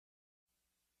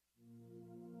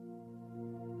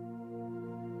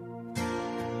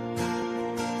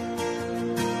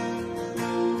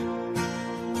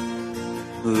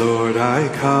I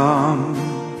come,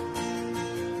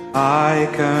 I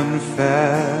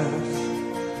confess,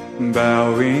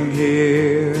 bowing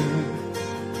here,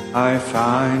 I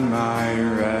find my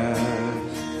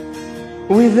rest.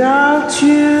 Without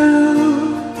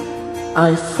you,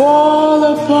 I fall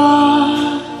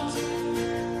apart.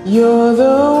 You're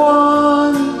the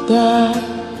one that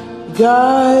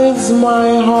guides my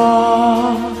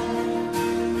heart.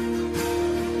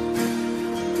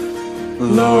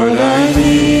 Lord, I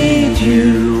need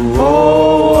you,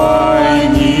 oh, I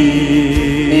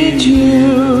need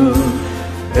you.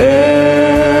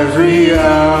 Every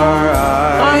hour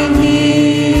I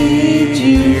need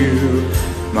you.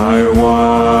 My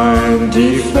one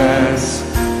defense,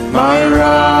 my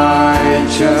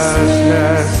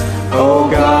righteousness, oh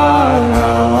God,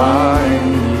 how I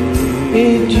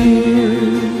need you.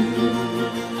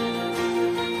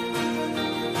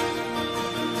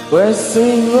 Where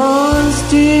sin runs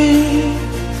deep,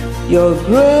 your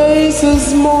grace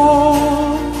is more.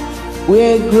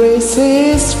 Where grace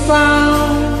is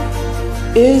found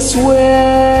is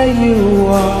where you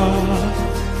are.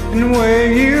 And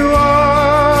where you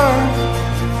are,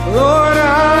 Lord,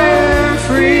 I am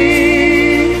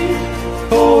free.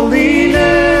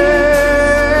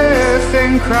 Holiness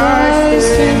in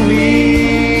Christ in me.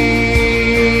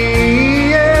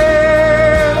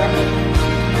 Yeah.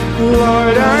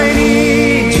 Lord, I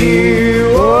need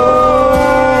you, oh,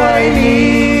 I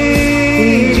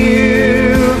need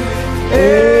you.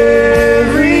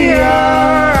 Every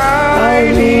hour I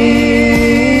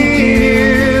need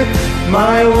you.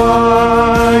 My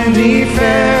one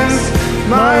defense,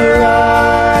 my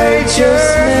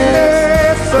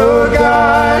righteousness, oh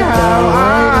God, how I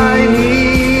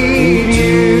need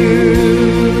you.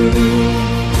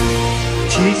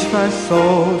 Teach my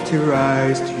soul to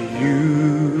rise to you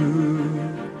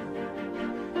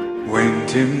when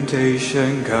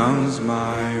temptation comes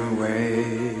my way.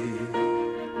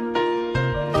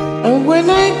 And when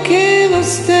I cannot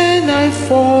stand, I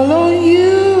fall on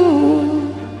you.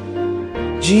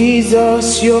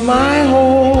 Jesus, you're my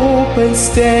hope and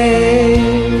stay.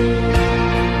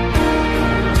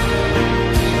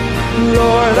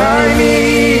 Lord, I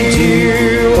need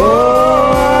you,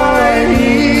 oh, I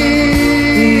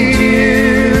need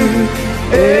you.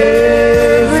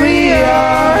 Every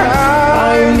hour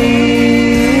I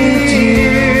need you.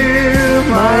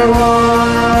 My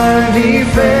one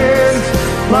defense,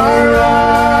 my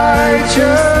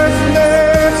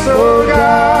righteousness, oh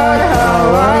God, how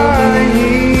I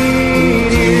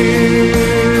need you.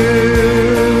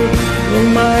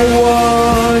 My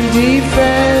one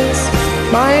defense,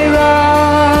 my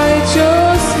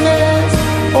righteousness,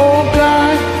 oh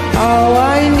God, how I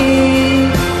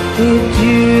need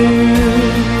you.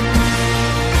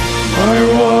 My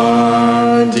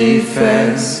one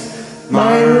defense,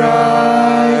 my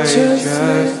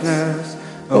righteousness,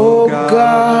 oh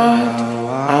God,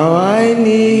 how I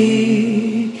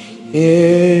need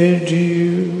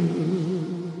you.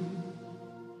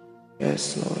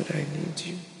 Yes, Lord, I need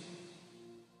you.